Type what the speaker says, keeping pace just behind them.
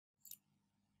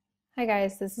Hi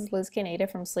guys, this is Liz Canada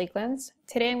from Sleek Lens.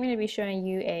 Today I'm going to be showing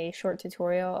you a short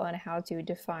tutorial on how to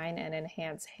define and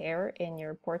enhance hair in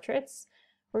your portraits.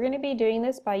 We're going to be doing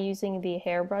this by using the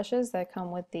hair brushes that come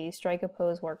with the Strike a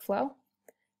Pose workflow.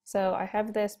 So I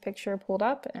have this picture pulled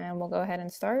up and we'll go ahead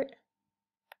and start.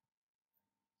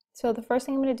 So the first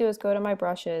thing I'm going to do is go to my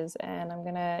brushes and I'm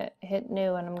going to hit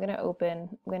new and I'm going to open.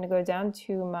 I'm going to go down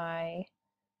to my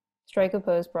Strike a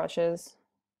Pose brushes.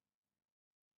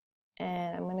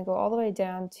 And I'm going to go all the way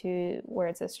down to where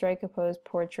it says Strike a Pose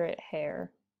Portrait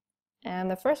Hair. And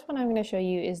the first one I'm going to show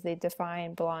you is the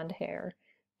Define Blonde Hair,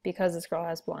 because this girl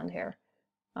has blonde hair.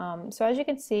 So as you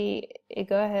can see, it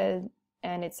go ahead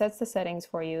and it sets the settings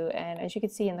for you, and as you can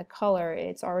see in the color,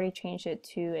 it's already changed it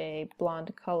to a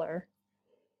blonde color.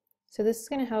 So this is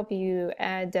going to help you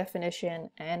add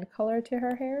definition and color to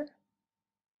her hair.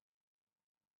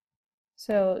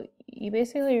 So you're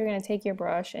going to take your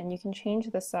brush and you can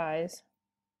change the size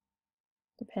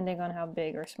depending on how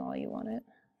big or small you want it.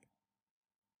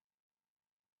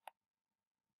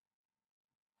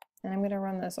 And I'm going to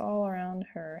run this all around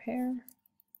her hair.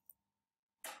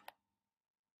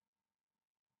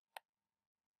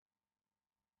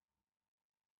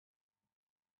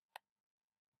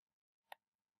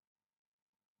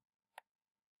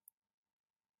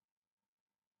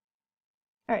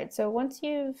 Alright, so once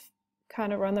you've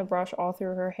kind of run the brush all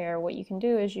through her hair, what you can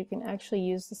do is you can actually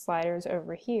use the sliders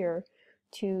over here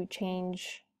to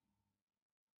change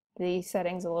the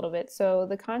settings a little bit. So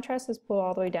the contrast is pulled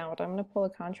all the way down, but I'm going to pull the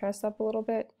contrast up a little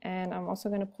bit, and I'm also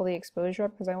going to pull the exposure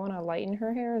up because I want to lighten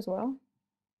her hair as well.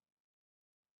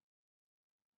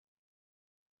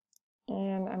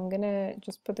 And I'm going to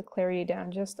just put the clarity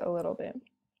down just a little bit.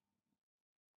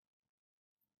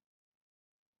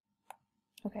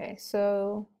 Okay,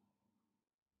 so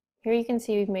here you can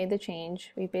see we've made the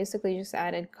change. We basically just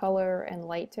added color and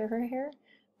light to her hair,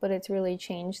 but it's really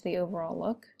changed the overall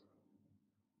look.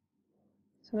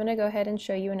 So I'm going to go ahead and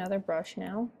show you another brush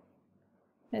now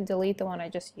and delete the one I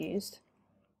just used.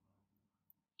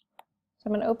 So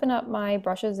I'm going to open up my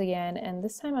brushes again, and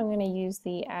this time I'm going to use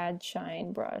the Add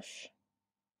Shine brush.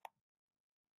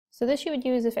 So this you would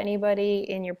use if anybody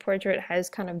in your portrait has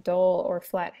kind of dull or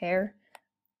flat hair.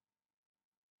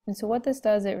 And so what this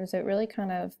does is it really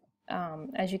kind of,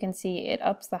 as you can see, it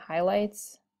ups the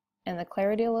highlights and the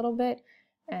clarity a little bit.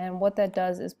 And what that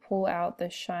does is pull out the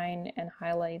shine and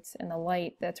highlights and the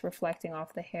light that's reflecting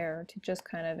off the hair to just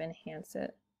kind of enhance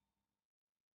it.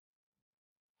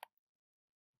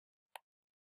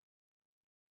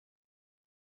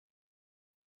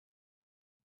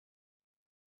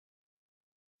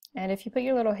 And if you put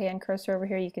your little hand cursor over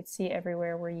here, you can see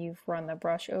everywhere where you've run the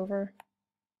brush over.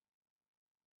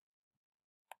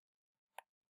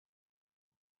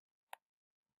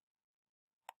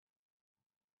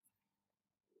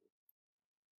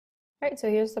 Alright,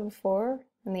 so here's the before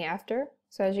and the after.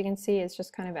 So as you can see, it's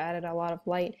just kind of added a lot of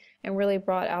light and really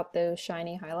brought out those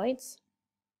shiny highlights.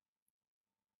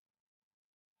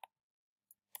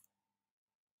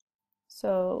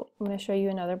 So I'm going to show you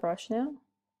another brush now.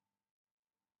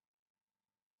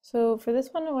 So for this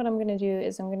one, what I'm going to do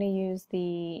is I'm going to use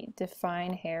the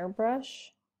Define Hair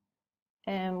brush.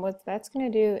 And what that's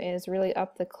going to do is really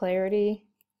up the clarity,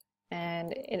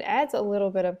 and it adds a little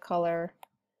bit of color.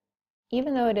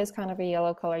 Even though it is kind of a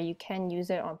yellow color, you can use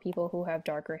it on people who have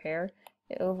darker hair.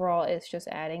 Overall, it's just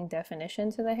adding definition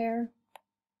to the hair.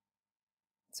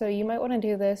 So you might want to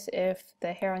do this if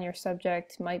the hair on your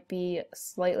subject might be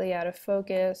slightly out of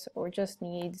focus or just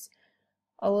needs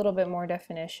a little bit more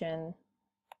definition,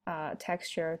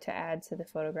 texture to add to the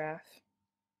photograph.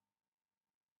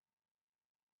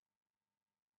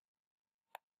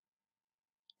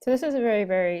 So this is a very,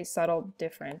 very subtle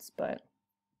difference, but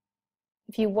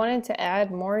if you wanted to add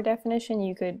more definition,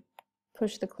 you could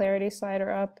push the clarity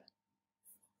slider up.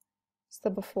 It's the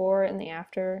before and the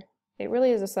after. It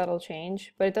really is a subtle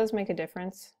change, but it does make a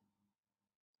difference.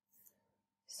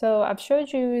 So I've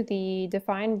showed you the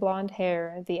Define Blonde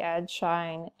Hair, the Add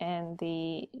Shine, and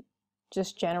the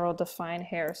just general Define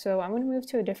Hair. So I'm going to move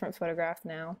to a different photograph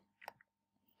now.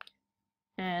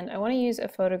 And I want to use a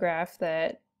photograph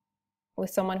that with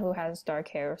someone who has dark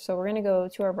hair. So we're going to go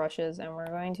to our brushes and we're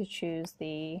going to choose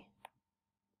the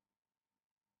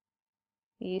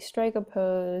Strike a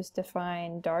Pose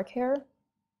Define Dark Hair.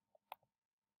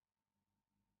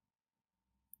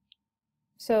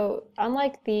 So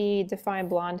unlike the Define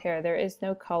Blonde Hair, there is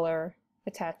no color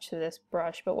attached to this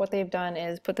brush, but what they've done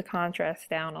is put the contrast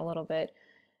down a little bit,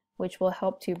 which will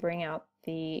help to bring out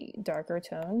the darker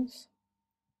tones.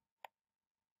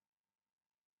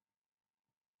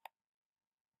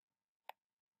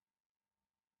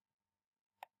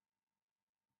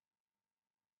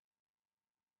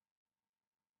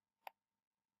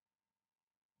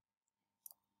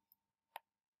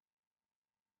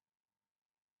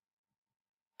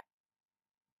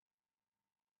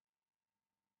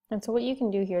 And so what you can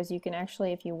do here is you can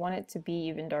actually, if you want it to be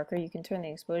even darker, you can turn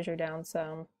the exposure down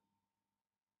some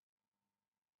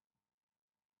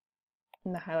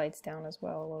and the highlights down as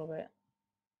well a little bit.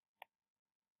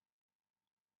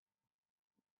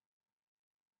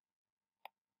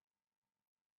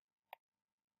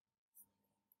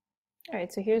 All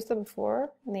right, so here's the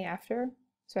before and the after.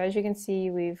 So as you can see,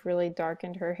 we've really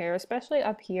darkened her hair, especially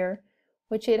up here,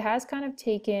 which it has kind of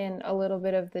taken a little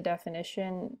bit of the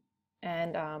definition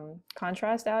and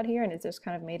contrast out here, and it's just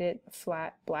kind of made it a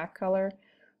flat black color.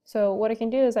 So what I can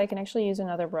do is I can actually use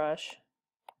another brush,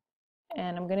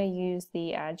 and I'm going to use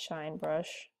the Add Shine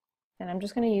brush, and I'm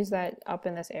just going to use that up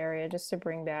in this area just to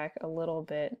bring back a little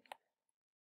bit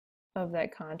of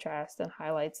that contrast and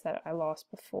highlights that I lost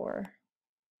before.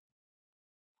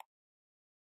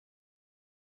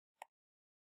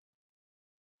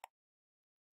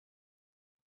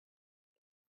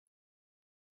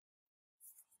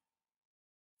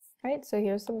 Right, so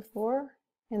here's the before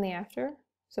and the after.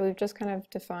 So we've just kind of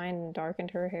defined and darkened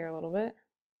her hair a little bit.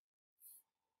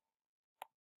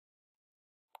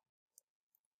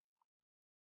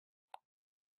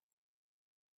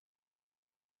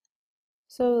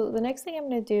 So the next thing I'm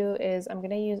going to do is I'm going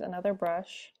to use another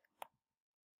brush.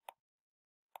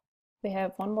 We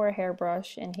have one more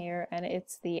hairbrush in here, and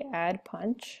it's the Add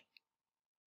Punch.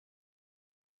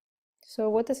 So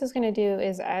what this is going to do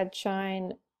is add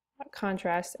shine,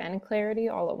 contrast, and clarity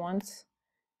all at once.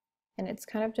 And it's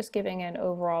kind of just giving an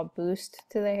overall boost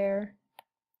to the hair.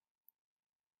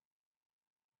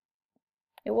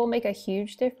 It will make a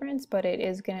huge difference, but it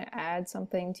is going to add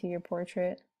something to your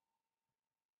portrait.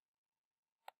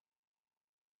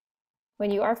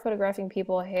 When you are photographing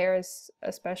people, hair is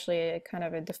especially a kind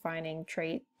of a defining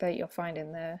trait that you'll find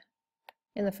in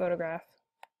the photograph.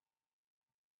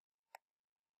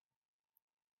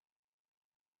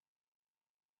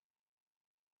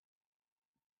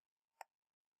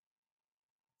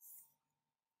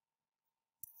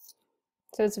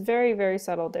 So it's a very, very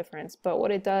subtle difference, but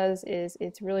what it does is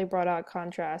it's really brought out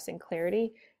contrast and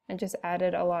clarity and just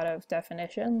added a lot of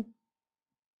definition.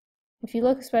 If you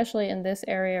look especially in this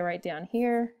area right down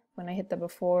here, when I hit the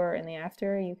before and the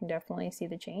after, you can definitely see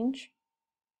the change.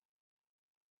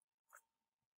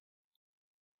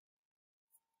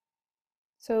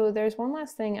 So there's one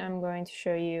last thing I'm going to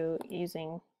show you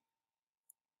using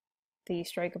the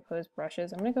strike opposed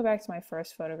brushes. I'm going to go back to my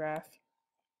first photograph,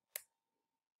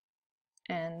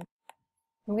 and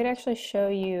I'm going to actually show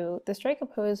you the strike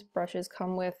opposed brushes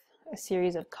come with a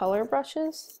series of color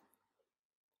brushes.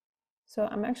 So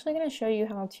I'm actually going to show you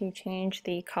how to change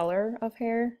the color of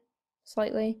hair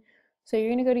slightly. So you're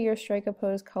going to go to your strike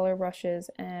opposed color brushes,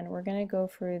 and we're going to go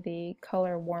for the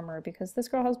color warmer because this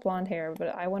girl has blonde hair, but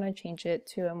I want to change it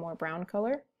to a more brown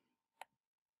color.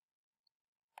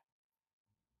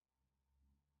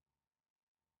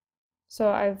 So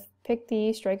I've picked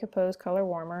the strike opposed color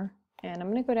warmer, and I'm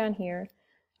going to go down here.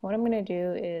 What I'm going to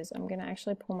do is I'm going to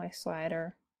actually pull my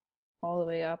slider all the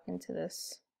way up into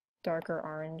this darker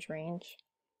orange range.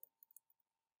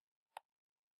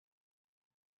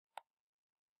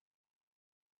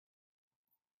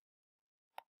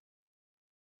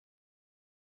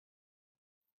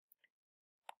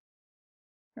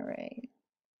 All right.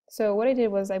 So what I did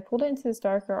was I pulled it into this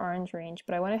darker orange range,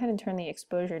 but I went ahead and turned the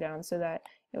exposure down so that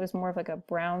it was more of like a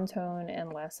brown tone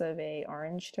and less of a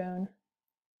orange tone.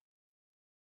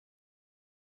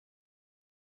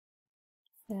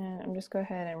 And I'm just go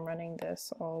ahead and running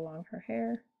this all along her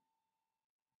hair.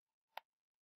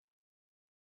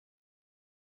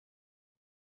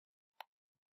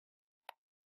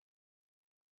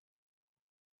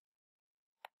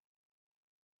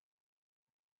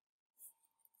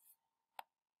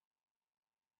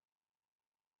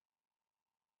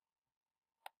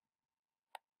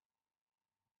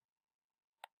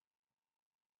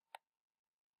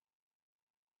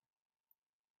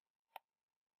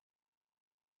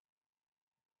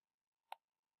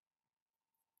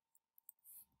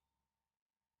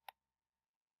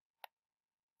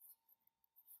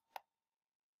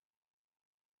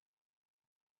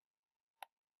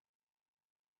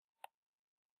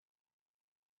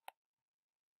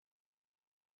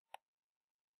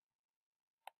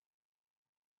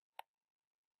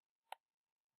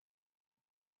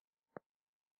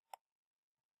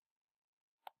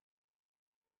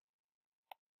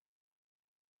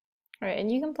 All right,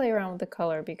 and you can play around with the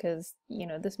color because, you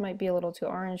know, this might be a little too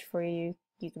orange for you.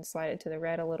 You can slide it to the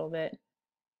red a little bit.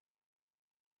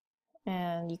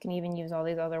 And you can even use all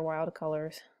these other wild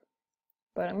colors.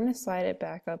 But I'm going to slide it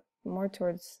back up more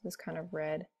towards this kind of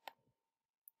red.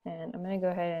 And I'm going to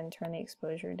go ahead and turn the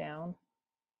exposure down.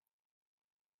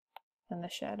 and the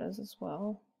shadows as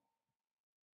well.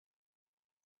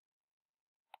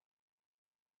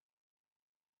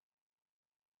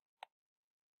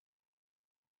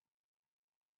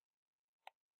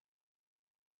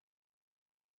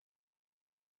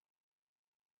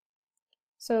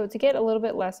 So to get a little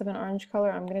bit less of an orange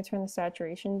color, I'm going to turn the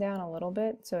saturation down a little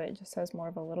bit so it just has more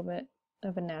of a little bit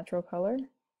of a natural color.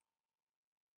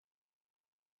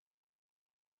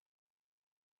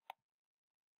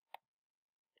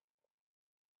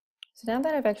 So now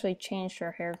that I've actually changed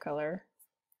her hair color,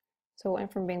 so it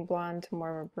went from being blonde to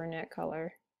more of a brunette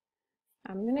color,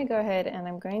 I'm going to go ahead and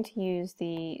I'm going to use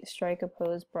the Strike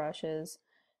Oppose brushes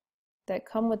that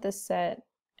come with this set,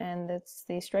 and it's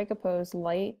the Strike Oppose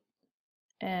Light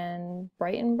and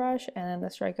Brighten brush and then the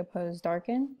Strike Oppose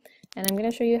Darken. And I'm going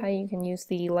to show you how you can use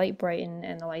the Light Brighten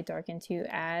and the Light Darken to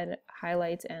add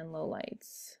highlights and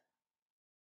lowlights.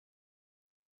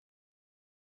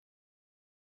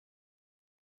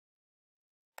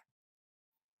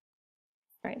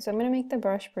 Alright, so I'm going to make the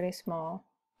brush pretty small.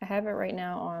 I have it right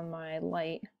now on my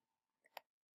light.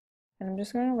 And I'm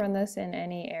just going to run this in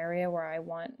any area where I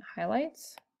want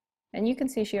highlights. And you can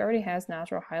see she already has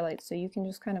natural highlights, so you can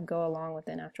just kind of go along with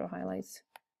the natural highlights.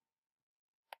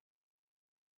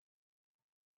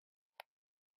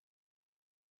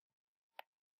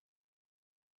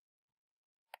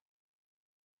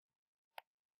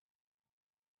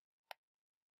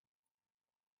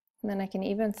 And then I can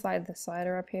even slide the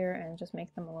slider up here and just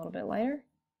make them a little bit lighter.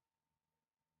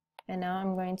 And now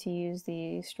I'm going to use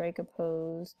the Strike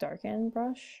Oppose Darken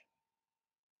brush.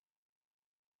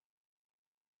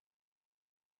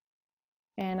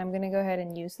 And I'm going to go ahead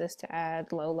and use this to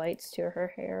add low lights to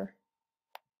her hair.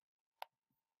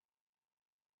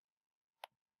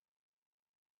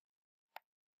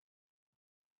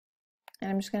 And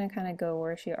I'm just going to kind of go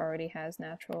where she already has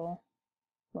natural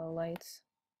low lights.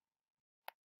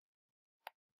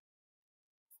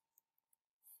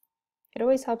 It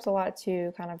always helps a lot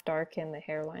to kind of darken the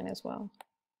hairline as well.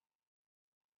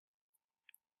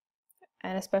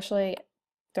 And especially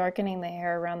darkening the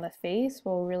hair around the face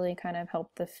will really kind of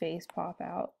help the face pop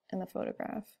out in the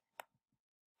photograph.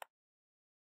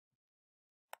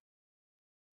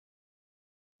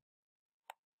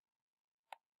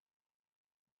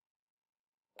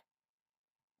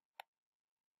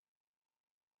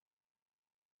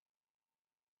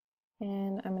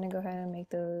 And I'm going to go ahead and make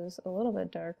those a little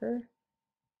bit darker.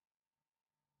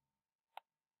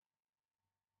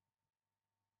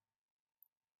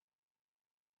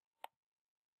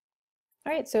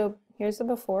 Alright, so here's the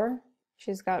before.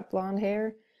 She's got blonde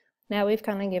hair. Now we've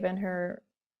kind of given her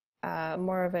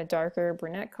more of a darker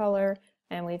brunette color,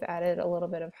 and we've added a little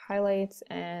bit of highlights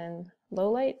and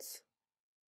lowlights.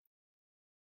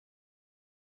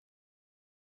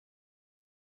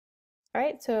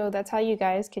 Alright, so that's how you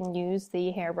guys can use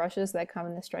the hairbrushes that come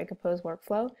in the Strike Oppose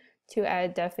workflow to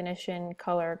add definition,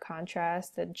 color,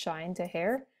 contrast, and shine to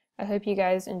hair. I hope you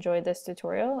guys enjoyed this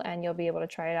tutorial and you'll be able to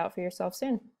try it out for yourself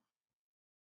soon.